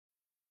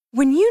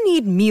When you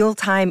need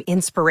mealtime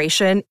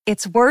inspiration,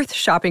 it's worth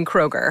shopping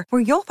Kroger,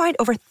 where you'll find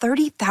over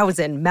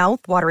 30,000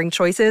 mouth-watering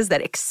choices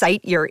that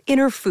excite your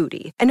inner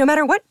foodie. And no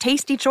matter what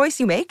tasty choice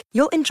you make,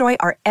 you'll enjoy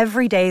our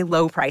everyday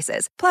low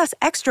prices, plus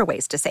extra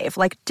ways to save,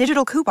 like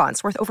digital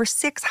coupons worth over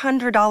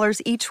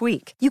 $600 each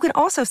week. You can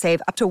also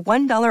save up to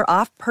 $1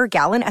 off per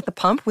gallon at the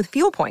pump with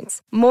fuel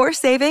points. More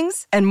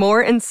savings and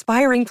more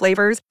inspiring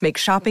flavors make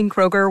shopping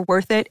Kroger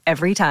worth it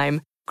every time.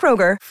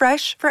 Kroger,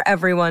 fresh for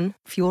everyone.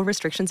 Fuel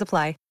restrictions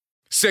apply.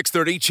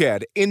 630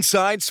 CHED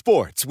Inside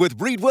Sports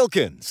with Reed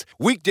Wilkins.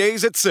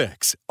 Weekdays at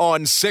 6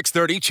 on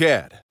 630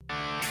 CHED.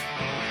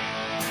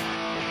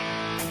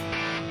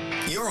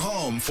 Your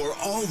home for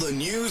all the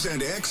news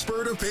and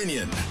expert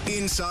opinion.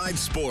 Inside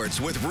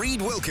Sports with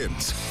Reed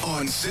Wilkins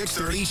on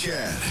 630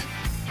 CHED.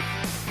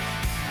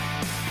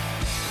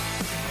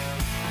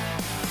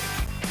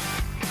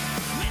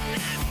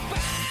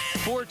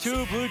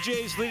 4-2, Blue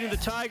Jays leading the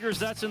Tigers.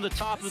 That's in the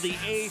top of the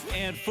eighth.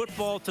 And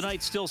football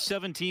tonight still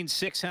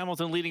 17-6.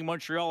 Hamilton leading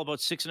Montreal. About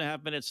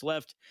 6.5 minutes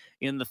left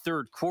in the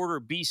third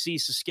quarter.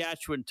 BC,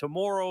 Saskatchewan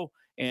tomorrow.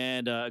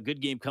 And a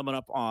good game coming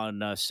up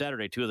on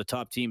Saturday. Two of the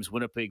top teams,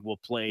 Winnipeg will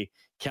play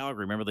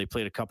Calgary. Remember, they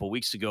played a couple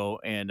weeks ago,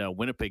 and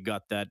Winnipeg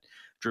got that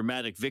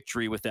dramatic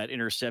victory with that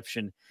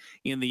interception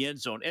in the end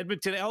zone.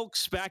 Edmonton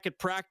Elks back at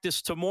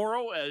practice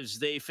tomorrow as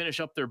they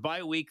finish up their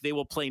bye week. They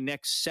will play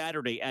next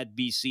Saturday at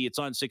BC. It's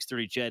on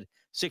 6:30, CHED.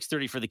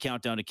 6:30 for the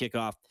countdown to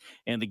kickoff,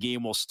 and the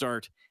game will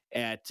start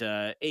at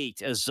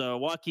 8. As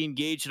Joaquin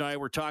Gage and I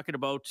were talking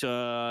about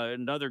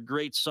another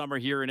great summer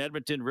here in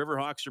Edmonton.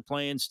 Riverhawks are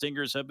playing.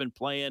 Stingers have been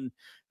playing.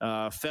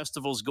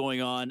 Festivals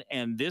going on.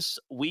 And this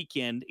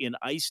weekend in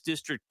Ice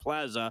District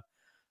Plaza,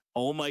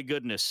 oh my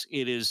goodness,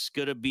 it is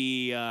going to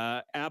be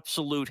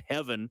absolute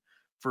heaven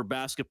for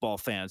basketball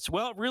fans.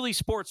 Well, really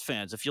sports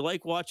fans. If you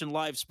like watching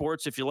live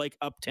sports, if you like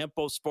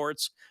up-tempo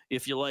sports,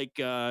 if you like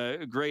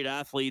great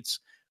athletes,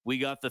 we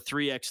got the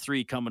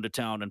 3x3 coming to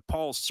town. And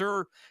Paul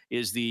Sir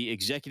is the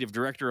executive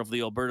director of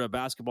the Alberta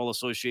Basketball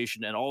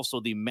Association and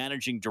also the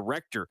managing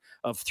director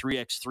of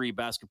 3x3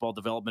 basketball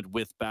development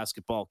with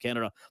Basketball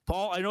Canada.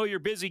 Paul, I know you're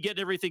busy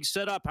getting everything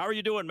set up. How are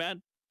you doing,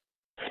 man?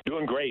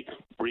 Doing great,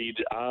 Reed.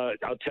 I'll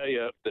tell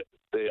you,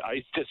 the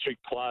Ice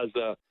District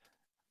Plaza,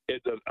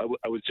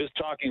 I was just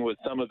talking with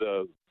some of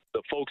the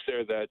folks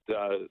there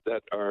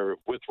that are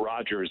with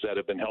Rogers that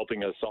have been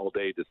helping us all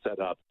day to set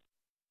up.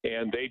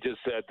 And they just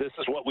said, this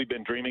is what we've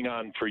been dreaming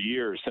on for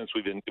years since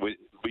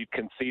we've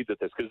conceived of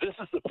this, because this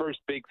is the first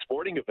big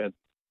sporting event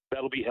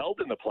that'll be held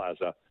in the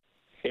plaza.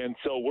 And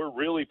so we're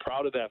really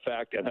proud of that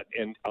fact.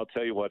 And I'll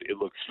tell you what, it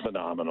looks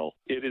phenomenal.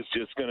 It is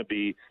just going to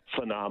be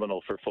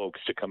phenomenal for folks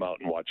to come out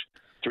and watch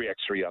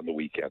 3x3 on the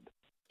weekend.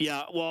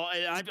 Yeah, well,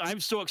 I'm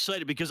so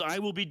excited because I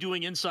will be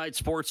doing Inside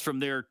Sports from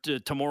there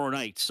tomorrow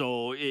night.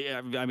 So,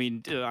 I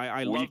mean,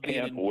 I love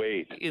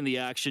being in the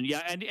action.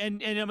 Yeah,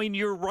 and I mean,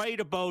 you're right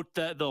about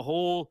the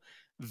whole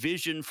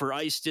vision for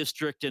Ice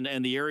District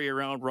and the area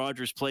around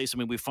Rogers Place. I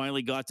mean, we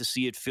finally got to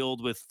see it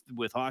filled with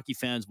hockey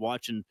fans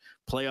watching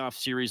playoff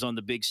series on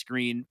the big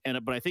screen.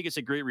 But I think it's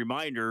a great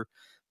reminder.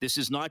 This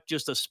is not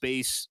just a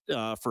space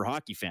for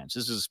hockey fans.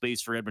 This is a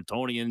space for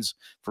Edmontonians,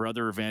 for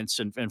other events,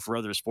 and for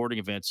other sporting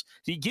events.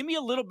 Can you give me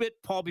a little bit,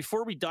 Paul,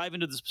 before we dive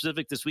into the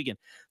specific this weekend,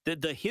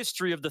 the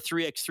history of the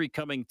 3x3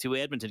 coming to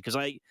Edmonton? Because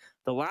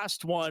the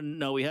last one,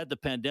 no, we had the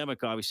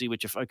pandemic, obviously,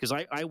 because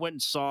I went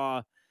and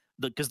saw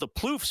because the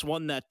Ploufs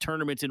won that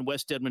tournament in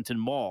West Edmonton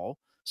Mall.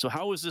 So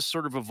how has this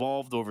sort of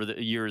evolved over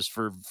the years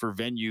for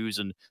venues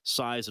and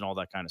size and all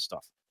that kind of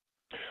stuff?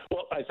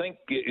 Well, I think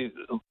the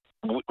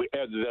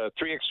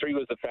 3x3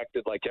 was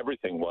affected, like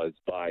everything was,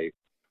 by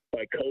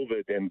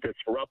COVID and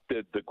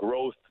disrupted the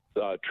growth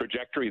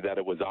trajectory that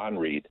it was on,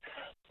 Reed.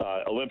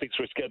 Olympics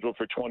were scheduled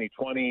for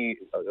 2020.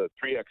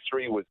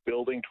 3x3 was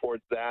building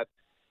towards that.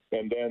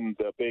 And then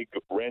the big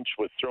wrench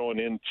was thrown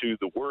into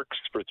the works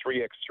for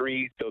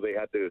 3x3, so they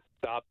had to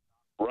stop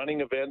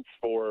running events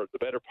for the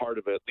better part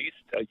of at least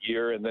a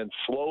year, and then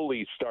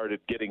slowly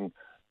started getting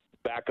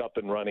back up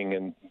and running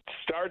and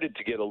started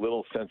to get a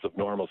little sense of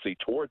normalcy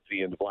towards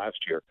the end of last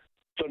year.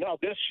 So now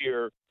this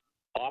year,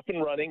 off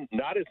and running,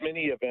 not as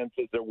many events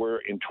as there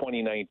were in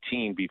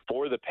 2019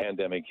 before the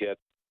pandemic hit,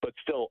 but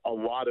still a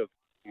lot of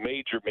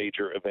major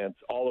events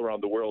all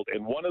around the world.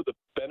 And one of the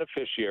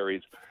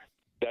beneficiaries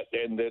that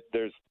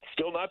there's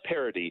still not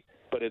parity,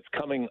 but it's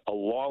coming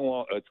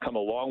it's come a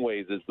long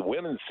ways, is the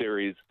women's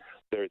series.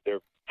 They're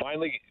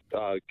finally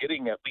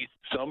getting at least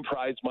some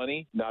prize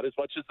money, not as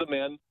much as the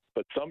men,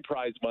 but some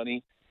prize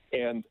money.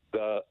 And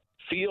the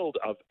field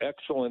of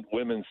excellent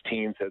women's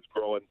teams has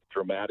grown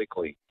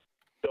dramatically.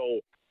 So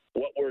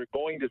what we're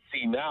going to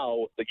see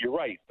now, that you're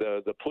right,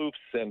 the Ploufs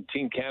and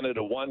Team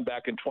Canada won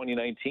back in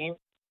 2019.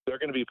 They're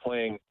going to be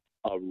playing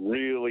a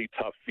really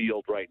tough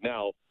field right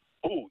now.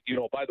 Oh,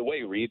 by the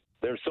way, Reed,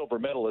 they're silver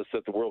medalists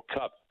at the World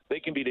Cup.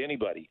 They can beat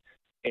anybody.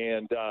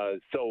 And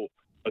so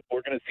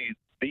we're going to see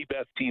the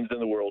best teams in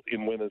the world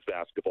in women's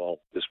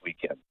basketball this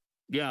weekend.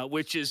 Yeah,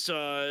 which is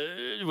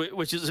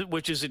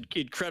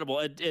incredible.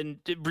 And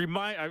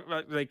remind,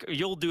 like,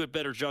 you'll do it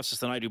better justice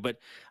than I do, but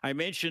I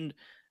mentioned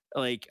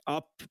like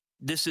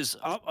this is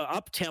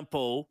up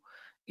tempo.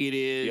 It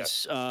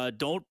is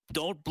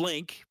don't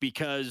blink,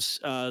 because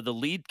the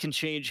lead can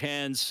change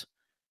hands,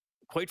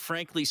 quite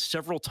frankly,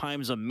 several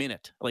times a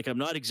minute. Like, I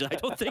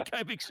don't think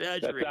I'm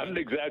exaggerating. That's not an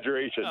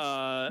exaggeration.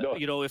 No.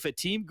 You know, if a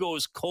team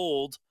goes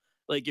cold,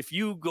 like if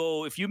you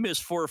miss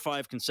 4 or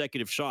 5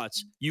 consecutive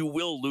shots, you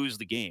will lose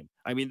the game.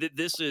 I mean,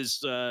 this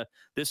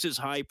is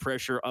high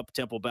pressure, up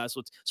tempo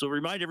basketball. So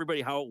remind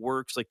everybody how it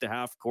works, like the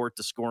half court,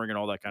 the scoring, and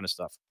all that kind of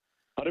stuff.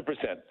 100%.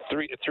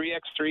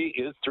 3x3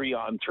 is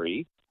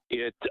 3-on-3.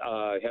 It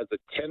has a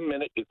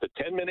 10-minute. It's a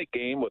 10-minute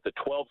game with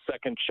a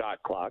 12-second shot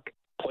clock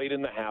played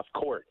in the half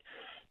court.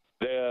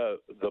 The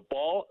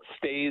ball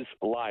stays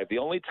live. The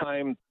only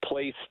time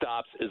play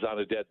stops is on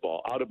a dead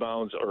ball, out of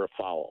bounds, or a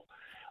foul.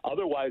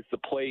 Otherwise, the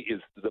play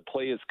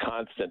is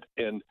constant,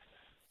 and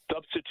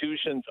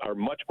substitutions are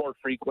much more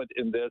frequent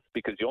in this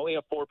because you only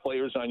have 4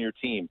 players on your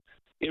team.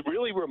 It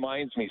really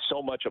reminds me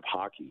so much of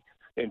hockey,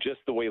 and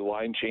just the way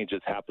line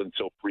changes happen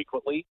so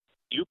frequently.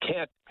 You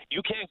can't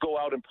go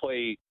out and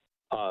play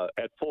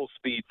at full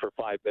speed for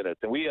 5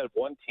 minutes. And we had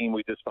one team,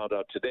 we just found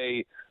out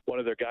today, one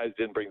of their guys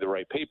didn't bring the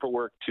right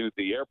paperwork to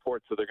the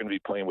airport, so they're going to be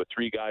playing with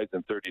 3 guys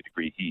in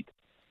 30-degree heat.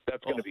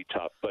 That's going to be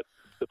tough. But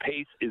the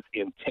pace is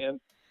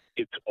intense.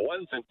 It's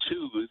 1s and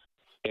 2s,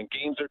 and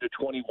games are to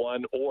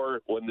 21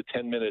 or when the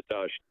 10-minute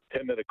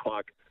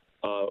clock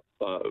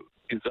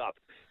is up.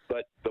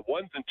 But the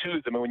 1s and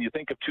 2s, I mean, when you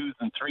think of 2s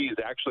and 3s,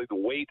 actually the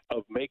weight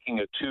of making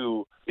a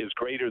 2 is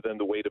greater than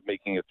the weight of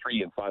making a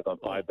 3 in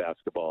 5-on-5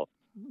 basketball.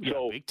 Yeah,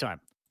 so big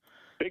time.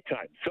 Big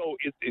time. So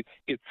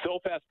it's so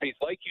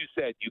fast-paced. Like you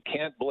said, you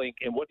can't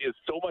blink. And what is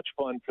so much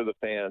fun for the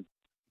fans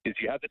is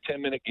you have the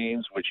 10-minute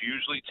games, which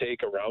usually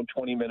take around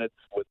 20 minutes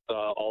with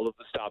all of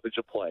the stoppage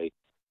of play.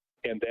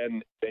 And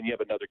then you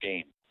have another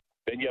game.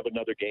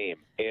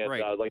 And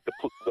right. Like the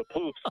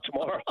Ploufs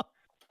tomorrow.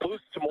 Ploufs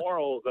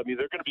tomorrow, I mean,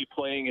 they're going to be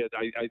playing in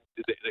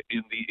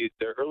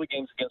their early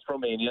games against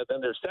Romania.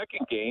 Then their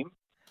second game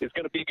is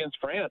going to be against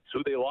France,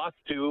 who they lost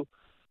to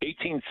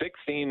 18-16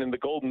 in the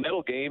gold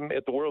medal game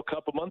at the World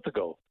Cup a month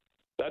ago.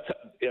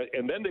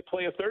 And then they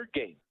play a third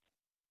game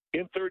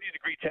in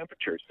 30-degree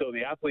temperatures. So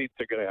the athletes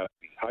are going to have to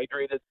be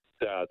hydrated.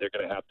 They're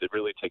going to have to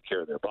really take care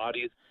of their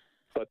bodies,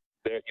 but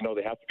they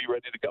have to be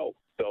ready to go.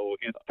 So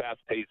it's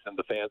fast-paced, and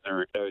the fans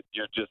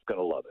you're just going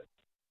to love it.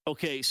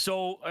 Okay,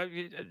 so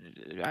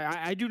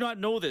I do not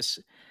know this.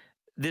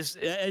 This,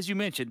 as you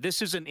mentioned,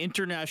 this is an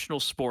international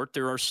sport.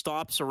 There are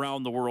stops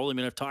around the world. I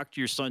mean, I've talked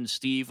to your son,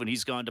 Steve, when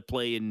he's gone to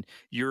play in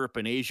Europe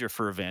and Asia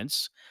for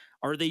events.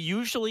 Are they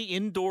usually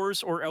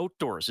indoors or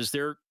outdoors? Is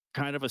there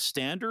kind of a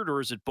standard,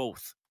 or is it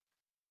both?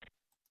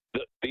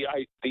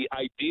 The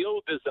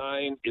ideal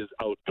design is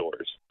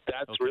outdoors.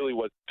 That's really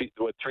what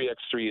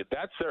 3x3 is.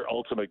 That's their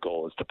ultimate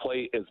goal, is to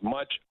play as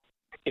much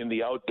in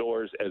the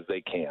outdoors as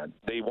they can.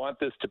 They want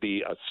this to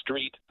be a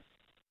street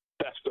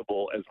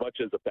festival as much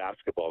as a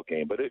basketball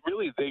game, but they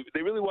really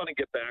want to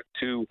get back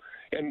to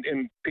and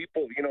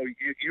people,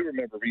 you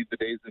remember, read the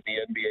days of the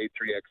NBA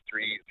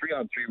 3x3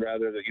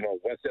 rather,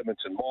 West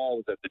Edmonton Mall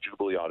was at the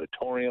Jubilee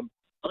Auditorium.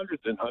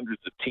 Hundreds and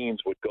hundreds of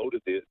teams would go to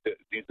these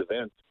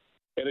events,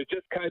 and it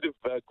just kind of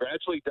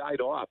gradually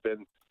died off.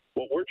 And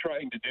what we're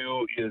trying to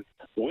do is,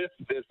 with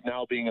this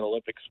now being an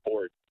Olympic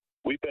sport,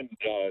 we've been,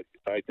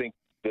 I think,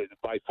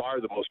 by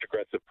far the most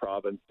aggressive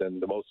province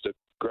and the most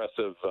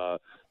aggressive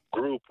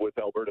group with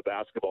Alberta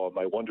basketball and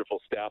my wonderful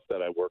staff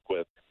that I work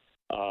with.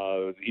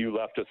 You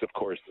left us, of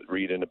course,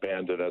 Reed, and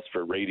abandoned us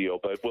for radio,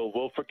 but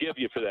we'll forgive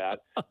you for that.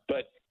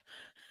 But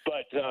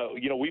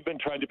we've been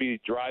trying to be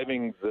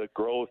driving the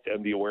growth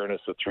and the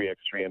awareness of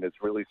 3x3, and it's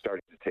really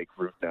starting to take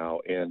root now.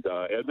 And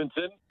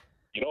Edmonton,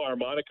 our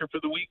moniker for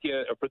the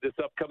weekend, or for this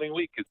upcoming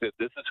week, is that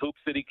this is Hoop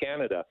City,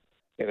 Canada,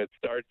 and it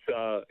starts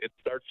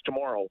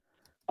tomorrow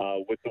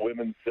with the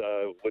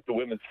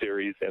women's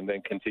series, and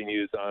then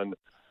continues on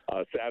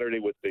Saturday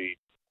with the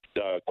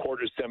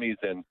quarters, semis,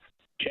 and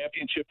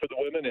championship for the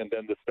women, and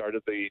then the start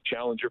of the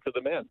challenger for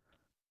the men.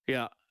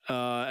 Yeah.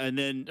 And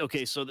then,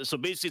 okay, so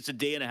basically it's a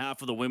day and a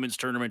half of the women's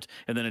tournament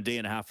and then a day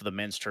and a half of the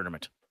men's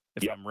tournament,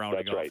 if I'm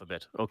rounding off a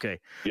bit. Okay.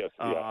 Yes,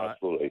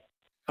 absolutely.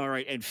 All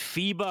right. And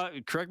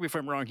FIBA, correct me if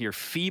I'm wrong here,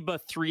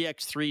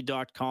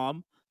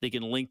 FIBA3x3.com. They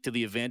can link to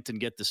the event and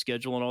get the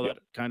schedule and all that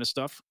kind of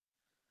stuff.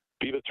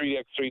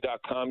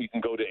 FIBA3x3.com. You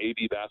can go to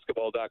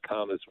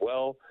abbasketball.com as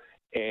well.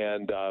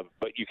 And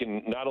but you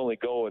can not only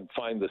go and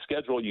find the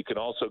schedule, you can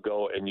also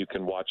go and you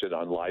can watch it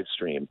on live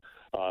stream.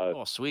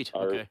 Sweet.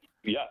 Okay.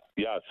 Yeah.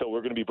 So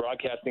we're going to be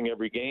broadcasting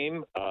every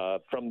game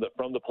from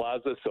the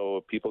plaza,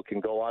 so people can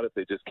go on if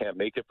they just can't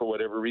make it for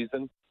whatever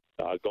reason.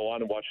 Go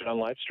on and watch it on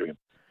live stream.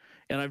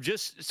 And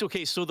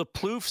so the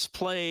Ploufs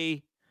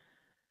play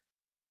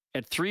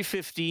at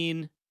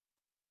 3:15,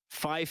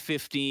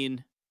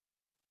 5:15,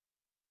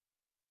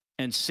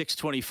 and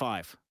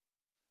 6:25.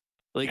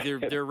 Like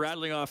they're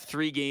rattling off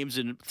 3 games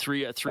in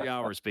three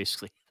hours,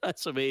 basically.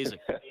 That's amazing.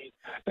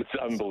 It's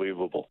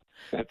unbelievable.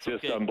 It's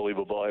just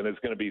unbelievable, and it's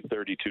going to be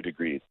 32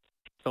 degrees.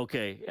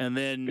 Okay, and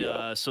then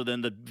so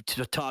then the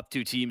top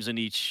 2 teams in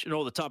each,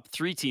 the top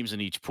 3 teams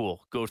in each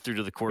pool go through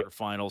to the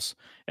quarterfinals,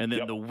 and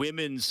then the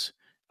women's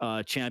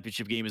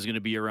championship game is going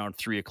to be around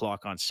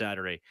 3:00 on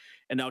Saturday.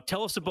 And now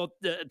tell us about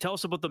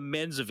the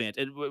men's event.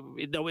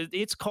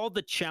 It's called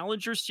the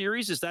Challenger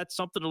Series. Is that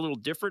something a little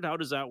different? How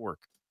does that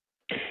work?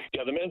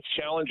 Yeah, the men's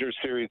Challenger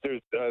Series.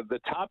 There's the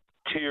top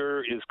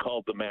tier is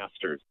called the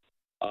Masters.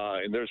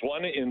 And there's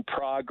one in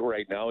Prague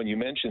right now, and you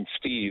mentioned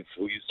Steve,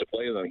 who used to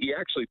play with them. He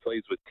actually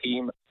plays with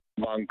Team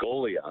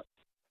Mongolia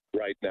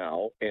right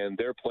now, and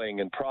they're playing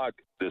in Prague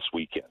this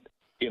weekend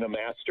in a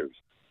Masters.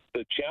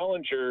 The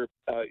Challenger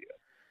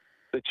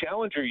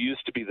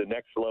used to be the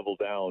next level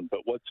down,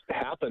 but what's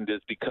happened is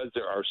because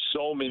there are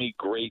so many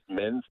great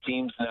men's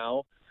teams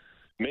now,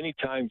 many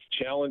times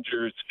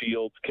Challengers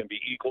fields can be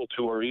equal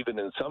to, or even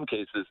in some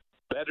cases,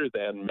 better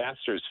than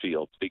Masters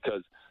fields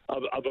because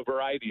of a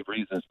variety of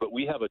reasons. But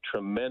we have a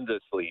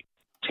tremendously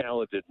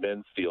talented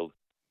men's field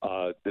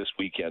this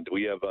weekend.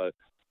 We have a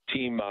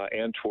team,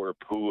 Antwerp,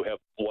 who have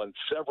won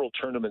several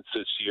tournaments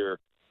this year,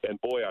 and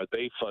boy, are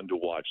they fun to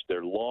watch.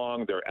 They're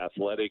long, they're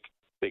athletic,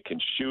 they can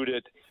shoot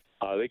it,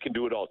 they can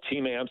do it all.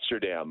 Team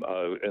Amsterdam,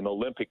 an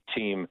Olympic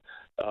team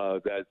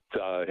that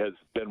has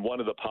been one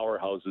of the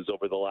powerhouses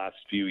over the last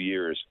few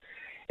years.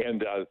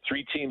 And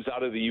 3 teams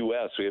out of the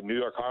U.S. We have New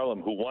York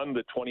Harlem, who won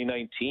the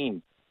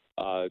 2019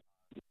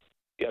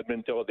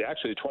 Edmonton,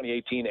 actually the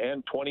 2018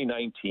 and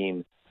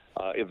 2019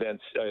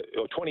 events,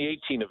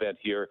 2018 event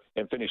here,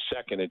 and finished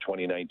second in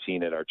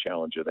 2019 at our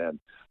Challenger then.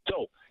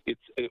 So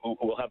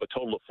we'll have a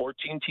total of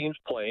 14 teams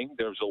playing.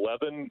 There's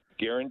 11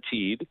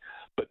 guaranteed,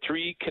 but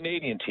 3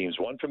 Canadian teams,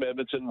 one from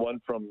Edmonton,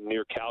 one from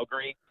near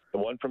Calgary,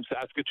 and one from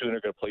Saskatoon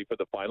are going to play for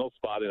the final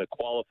spot in a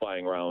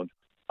qualifying round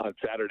on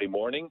Saturday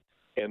morning.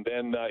 And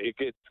then it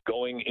gets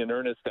going in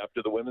earnest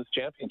after the women's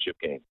championship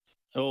game.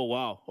 Oh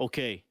wow!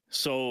 Okay,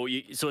 so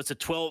it's a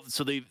 12.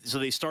 So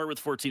they start with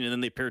 14 and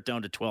then they pare it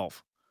down to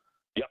 12.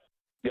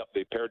 Yep.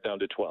 They pare it down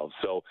to 12.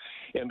 So,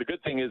 and the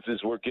good thing is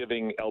we're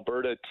giving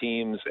Alberta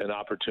teams an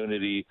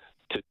opportunity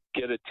to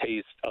get a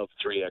taste of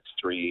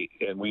 3x3,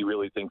 and we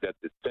really think that's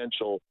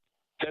essential.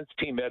 Since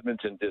Team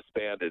Edmonton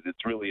disbanded,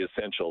 it's really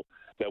essential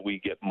that we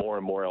get more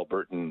and more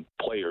Albertan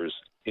players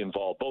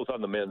involved, both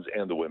on the men's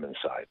and the women's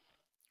side.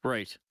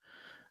 Right.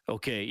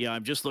 Okay, yeah,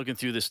 I'm just looking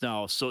through this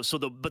now.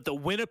 But the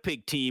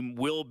Winnipeg team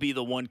will be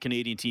the one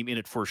Canadian team in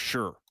it for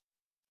sure.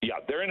 Yeah,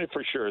 they're in it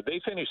for sure.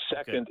 They finished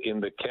second in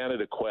the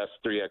Canada Quest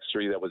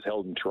 3x3 that was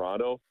held in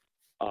Toronto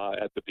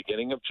at the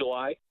beginning of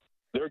July.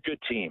 They're a good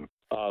team.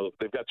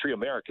 They've got 3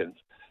 Americans.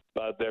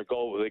 They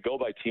go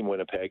by Team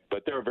Winnipeg,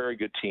 but they're a very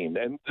good team,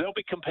 and they'll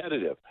be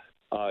competitive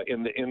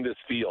in this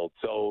field.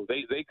 So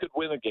they could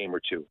win a game or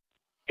 2.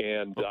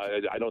 And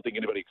I don't think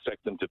anybody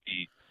expects them to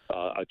be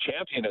a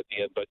champion at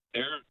the end, but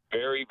they're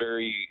very,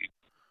 very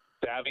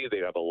savvy. They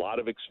have a lot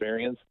of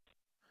experience.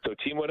 So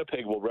Team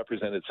Winnipeg will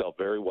represent itself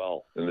very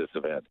well in this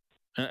event.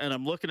 And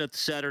I'm looking at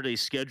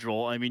Saturday's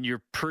schedule. I mean,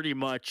 you're pretty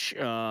much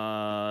 9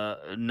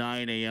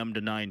 a.m.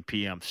 to 9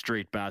 p.m.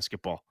 straight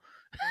basketball.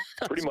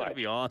 Pretty much.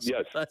 Be awesome.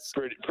 Yes, that's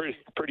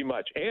pretty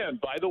much. And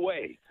by the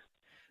way,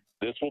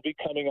 this will be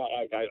coming out.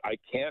 I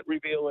can't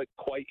reveal it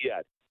quite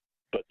yet,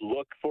 but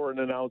look for an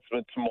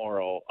announcement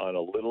tomorrow on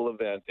a little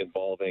event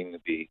involving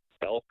the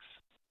Elks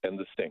and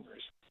the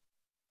Stingers.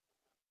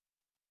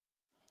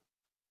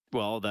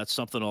 Well, that's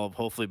something I'll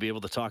hopefully be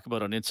able to talk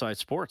about on Inside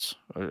Sports.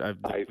 I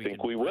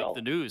think we will.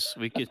 The news.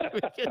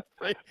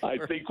 I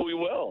think we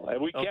will,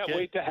 and we can't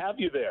wait to have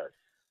you there.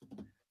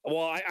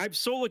 Well, I'm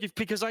so looking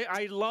because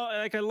I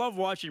love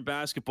watching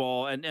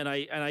basketball, and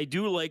I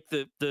do like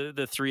the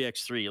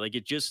 3x3. Like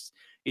it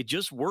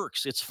just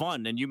works. It's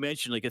fun, and you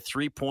mentioned like a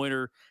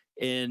 3-pointer,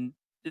 and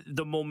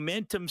the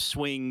momentum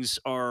swings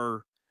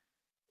are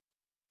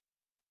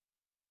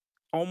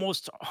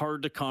almost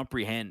hard to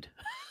comprehend.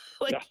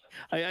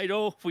 I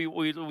know we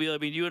I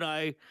mean, you and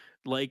I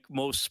like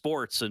most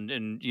sports,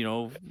 and you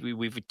know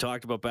we've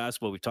talked about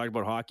basketball, we've talked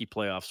about hockey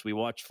playoffs, we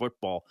watch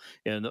football,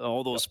 and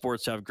all those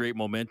sports have great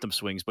momentum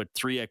swings. But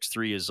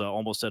 3x3 is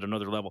almost at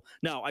another level.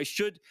 Now, I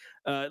should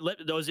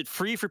is it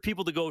free for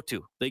people to go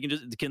to?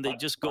 Can they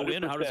just go 100%.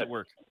 In? How does it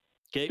work?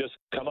 Okay, just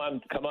come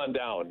on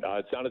down.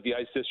 It's down at the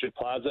Ice District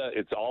Plaza.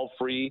 It's all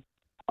free.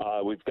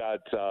 We've got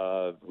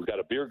a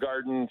beer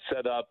garden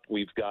set up.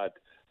 We've got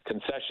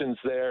concessions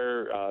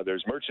there.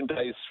 There's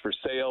merchandise for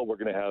sale. We're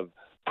going to have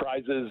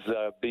prizes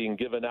being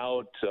given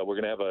out. We're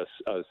going to have a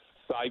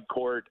side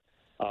court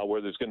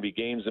where there's going to be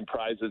games and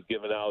prizes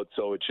given out.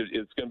 So it's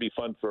going to be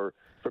fun for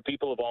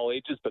people of all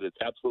ages, but it's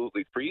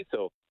absolutely free.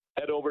 So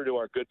head over to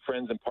our good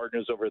friends and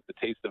partners over at the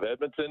Taste of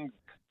Edmonton,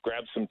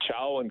 grab some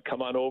chow and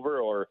come on over,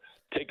 or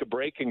take a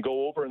break and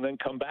go over and then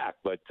come back.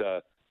 But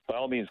by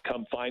all means,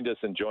 come find us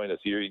and join us.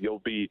 You're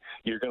going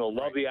to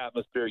love the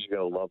atmosphere. You're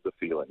going to love the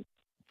feeling.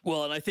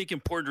 Well, and I think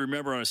important to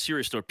remember on a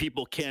serious note,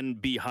 people can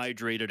be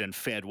hydrated and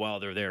fed while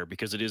they're there,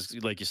 because it is,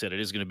 like you said, it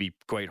is going to be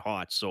quite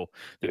hot. So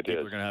people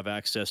are going to have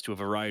access to a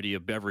variety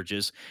of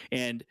beverages.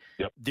 And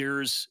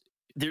there's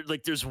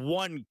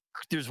one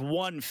there's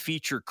one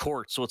feature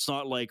court, so it's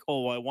not like,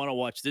 oh, I want to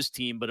watch this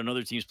team, but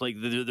another team's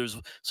playing.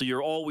 So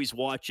you're always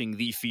watching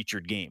the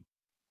featured game.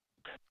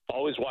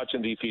 Always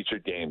watching the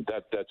featured game.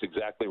 That's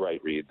exactly right,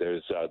 Reed.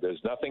 There's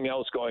nothing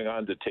else going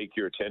on to take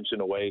your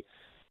attention away.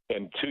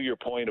 And to your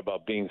point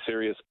about being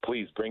serious,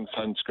 please bring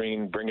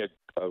sunscreen, bring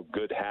a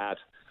good hat,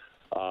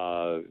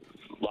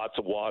 lots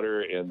of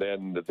water, and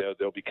then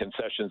there'll be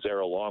concessions there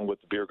along with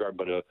the beer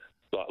garden,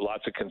 but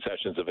lots of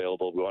concessions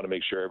available. We want to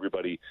make sure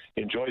everybody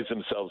enjoys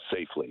themselves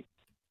safely.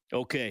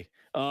 Okay.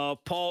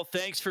 Paul,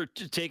 thanks for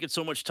taking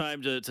so much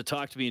time to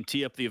talk to me and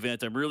tee up the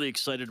event. I'm really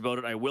excited about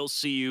it. I will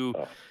see you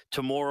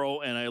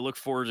tomorrow, and I look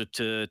forward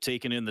to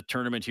taking in the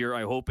tournament here.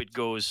 I hope it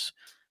goes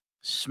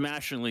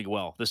smashingly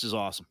well. This is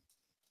awesome.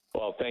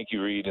 Well, thank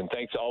you, Reed, and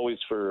thanks always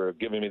for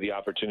giving me the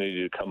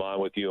opportunity to come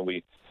on with you. And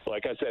we,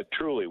 like I said,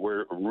 truly,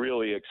 we're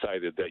really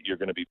excited that you're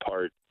going to be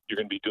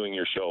doing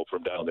your show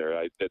from down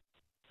there.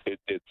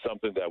 It's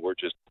something that we're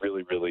just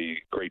really, really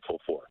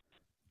grateful for.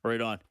 Right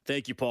on.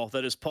 Thank you, Paul.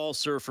 That is Paul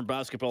Sir from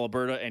Basketball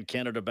Alberta and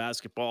Canada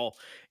Basketball.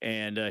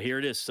 And here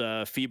it is,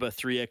 FIBA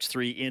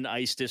 3x3 in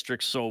Ice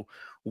District. So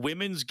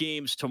women's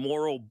games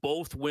tomorrow,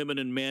 both women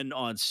and men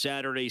on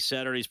Saturday.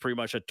 Saturday's pretty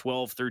much a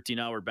 12,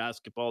 13-hour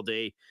basketball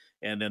day.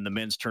 And then the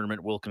men's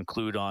tournament will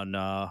conclude on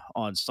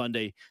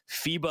Sunday.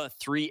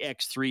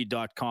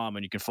 FIBA3x3.com,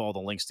 and you can follow the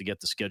links to get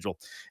the schedule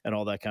and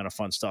all that kind of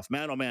fun stuff.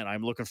 Man, oh man,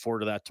 I'm looking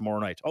forward to that tomorrow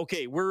night.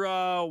 Okay,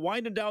 we're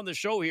winding down the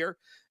show here.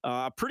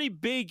 Pretty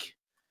big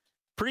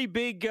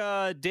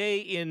day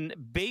in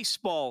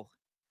baseball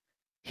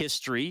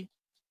history.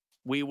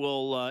 We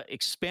will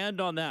expand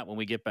on that when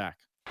we get back.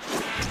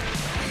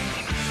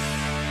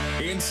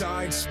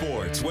 Inside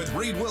Sports with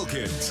Reed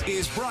Wilkins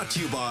is brought to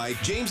you by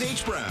James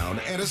H. Brown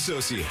and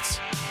Associates,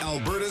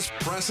 Alberta's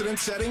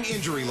precedent-setting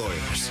injury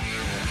lawyers.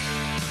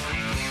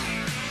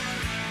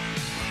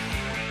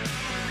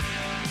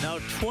 Now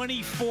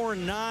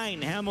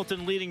 24-9,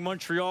 Hamilton leading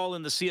Montreal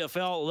in the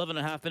CFL.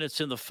 11.5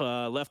 minutes in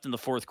the left in the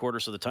fourth quarter,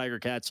 so the Tiger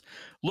Cats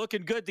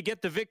looking good to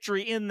get the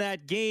victory in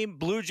that game.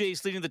 Blue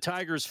Jays leading the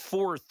Tigers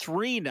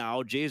 4-3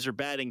 now. Jays are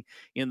batting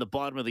in the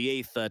bottom of the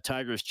eighth.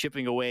 Tigers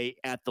chipping away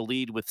at the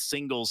lead with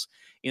singles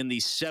in the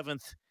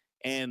seventh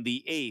and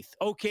the eighth.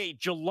 Okay,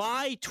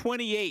 July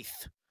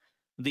 28th,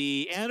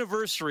 the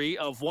anniversary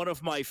of one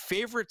of my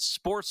favorite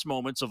sports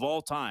moments of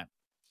all time.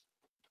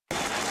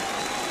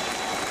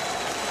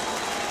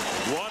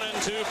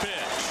 1-2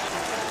 pitch.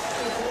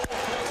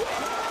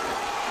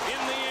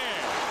 In the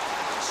air.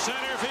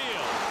 Center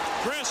field.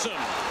 Grissom.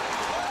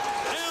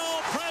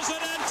 El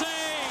Presidente.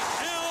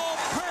 El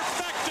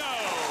Perfecto.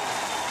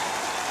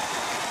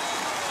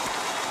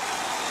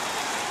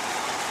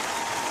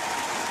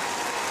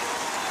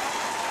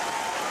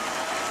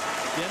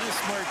 Dennis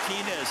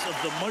Martinez of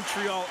the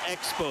Montreal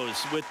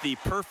Expos with the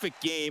perfect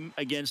game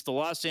against the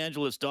Los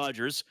Angeles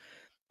Dodgers.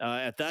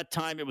 At that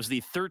time, it was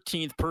the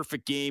 13th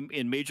perfect game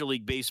in Major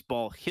League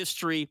Baseball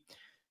history.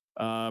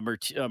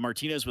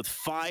 Martinez with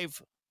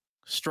 5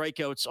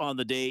 strikeouts on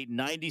the day,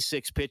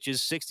 96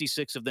 pitches,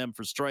 66 of them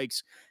for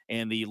strikes,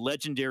 and the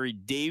legendary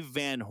Dave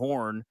Van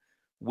Horn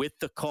with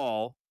the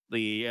call.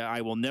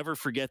 I will never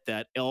forget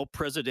that. El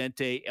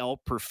Presidente, El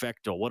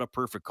Perfecto. What a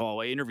perfect call.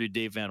 I interviewed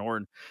Dave Van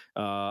Horn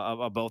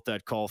about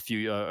that call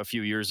a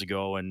few years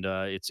ago, and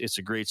it's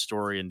a great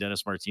story. And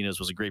Dennis Martinez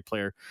was a great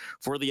player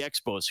for the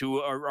Expos,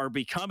 who are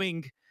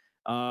becoming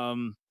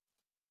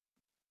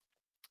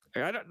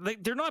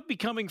they're not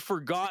becoming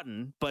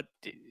forgotten, but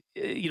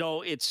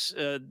it's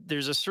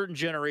there's a certain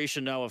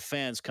generation now of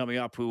fans coming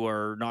up who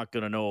are not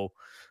going to know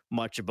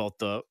much about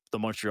the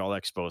Montreal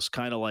Expos.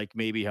 Kind of like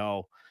maybe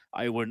how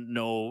I wouldn't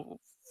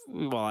know.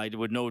 Well, I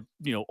would know,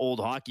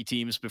 old hockey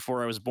teams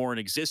before I was born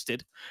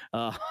existed,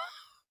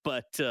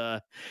 but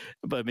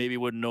maybe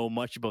wouldn't know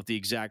much about the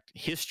exact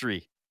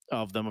history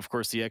of them. Of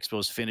course, the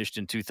Expos finished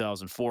in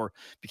 2004,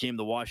 became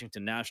the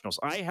Washington Nationals.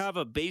 I have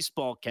a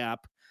baseball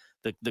cap,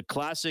 the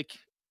classic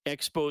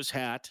Expos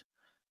hat,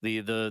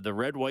 the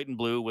red, white, and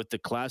blue with the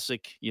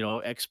classic,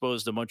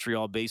 Expos de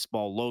Montreal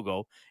baseball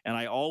logo, and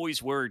I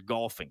always wear it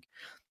golfing.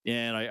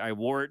 And I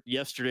wore it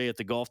yesterday at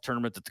the golf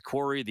tournament at the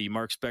Quarry, the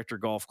Mark Spector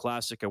Golf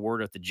Classic. I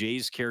wore it at the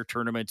Jays Care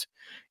Tournament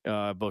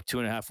about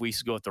 2.5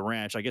 weeks ago at the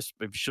ranch. I guess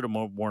I should have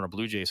worn a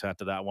Blue Jays hat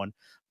to that one.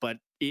 But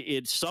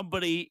it's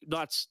somebody,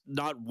 not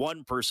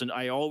one person.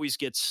 I always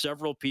get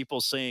several people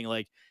saying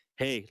like,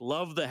 hey,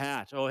 love the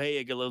hat. Oh,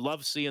 hey, I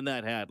love seeing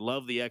that hat.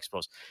 Love the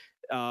Expos.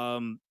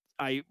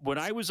 When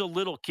I was a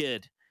little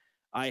kid,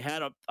 I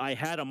had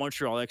a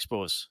Montreal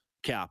Expos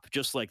cap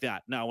just like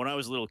that. Now, when I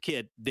was a little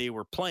kid, they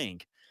were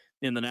playing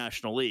in the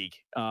National League.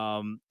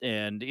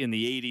 And in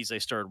the 80s, I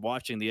started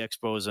watching the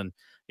Expos, and,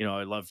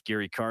 I loved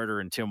Gary Carter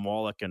and Tim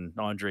Wallach and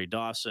Andre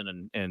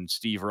Dawson and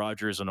Steve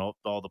Rogers and all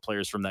the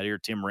players from that year.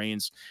 Tim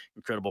Raines,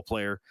 incredible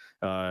player.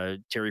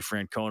 Terry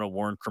Francona,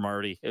 Warren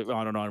Cromartie,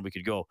 on and on we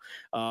could go.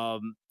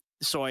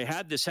 So I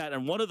had this hat,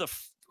 and one of the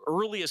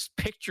earliest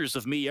pictures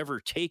of me ever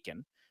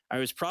taken, I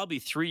was probably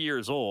 3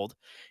 years old,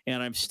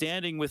 and I'm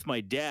standing with my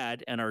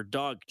dad and our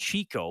dog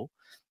Chico,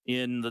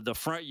 in the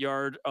front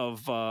yard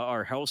of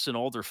our house in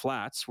Alder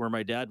Flats, where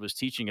my dad was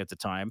teaching at the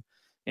time.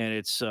 And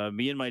it's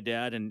me and my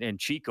dad and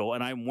Chico,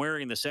 and I'm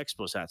wearing this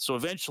Expos hat. So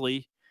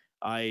eventually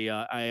I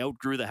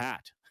outgrew the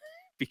hat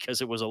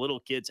because it was a little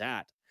kid's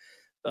hat.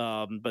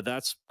 But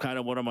that's kind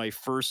of one of my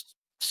first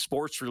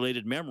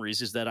sports-related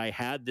memories, is that I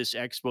had this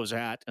Expos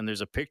hat, and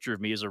there's a picture of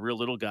me as a real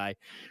little guy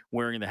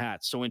wearing the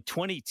hat. So in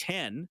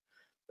 2010,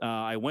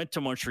 I went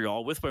to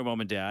Montreal with my mom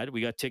and dad.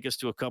 We got tickets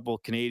to a couple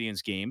of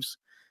Canadiens games,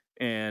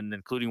 and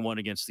including one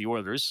against the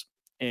Oilers,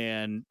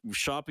 and we're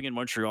shopping in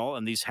Montreal,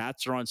 and these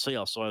hats are on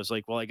sale. So I was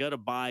like, well, I got to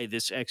buy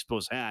this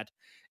Expos hat,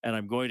 and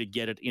I'm going to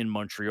get it in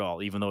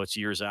Montreal, even though it's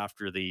years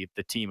after the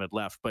team had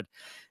left. But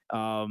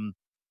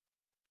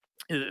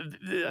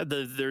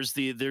there's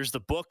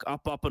the book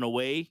Up, Up, and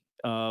Away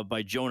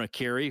by Jonah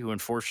Carey, who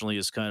unfortunately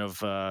is kind of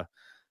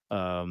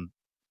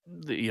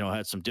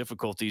had some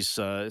difficulties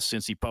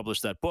since he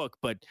published that book.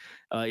 But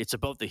it's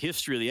about the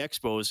history of the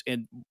Expos,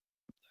 and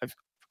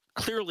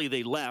clearly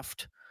they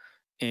left,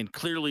 and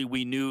clearly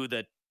we knew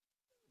that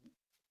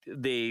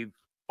they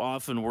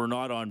often were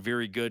not on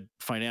very good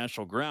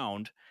financial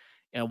ground.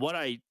 And what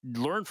I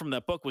learned from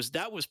that book was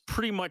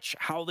pretty much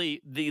how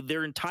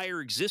their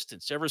entire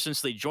existence, ever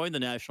since they joined the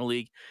National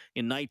League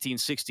in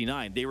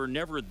 1969. They were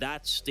never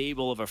that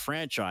stable of a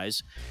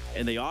franchise,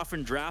 and they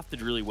often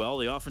drafted really well.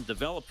 They often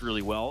developed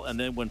really well. And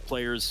then when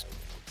players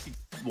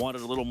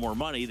wanted a little more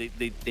money,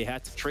 they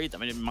had to trade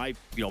them. And my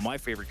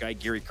favorite guy,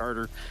 Gary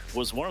Carter,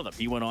 was one of them.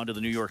 He went on to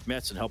the New York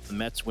Mets and helped the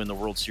Mets win the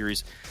World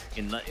Series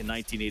in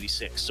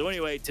 1986. So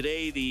anyway,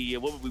 today,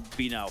 what would we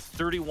be now?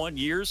 31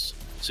 years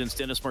since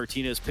Dennis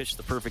Martinez pitched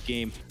the perfect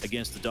game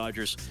against the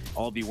Dodgers.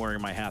 I'll be wearing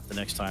my hat the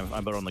next time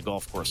I'm out on the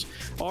golf course.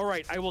 All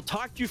right, I will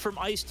talk to you from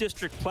Ice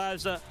District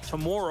Plaza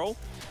tomorrow.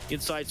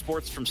 Inside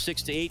Sports from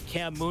 6 to 8.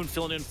 Cam Moon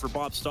filling in for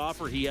Bob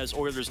Stauffer. He has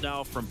Oilers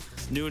Now from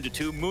noon to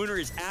 2. Mooner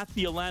is at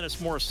the Alanis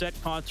Morissette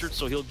concert,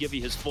 so he'll give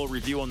you his full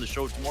review on the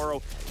show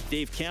tomorrow.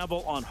 Dave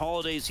Campbell on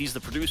holidays. He's the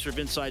producer of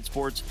Inside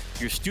Sports.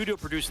 Your studio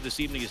producer this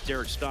evening is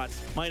Derek Scott.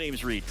 My name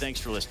is Reed. Thanks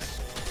for listening.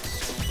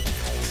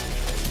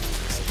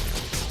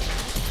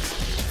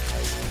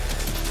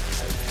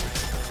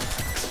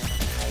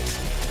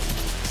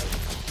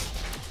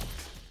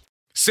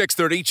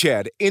 630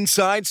 CHED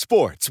Inside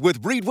Sports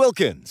with Reed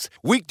Wilkins.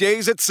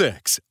 Weekdays at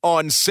 6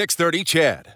 on 630 CHED.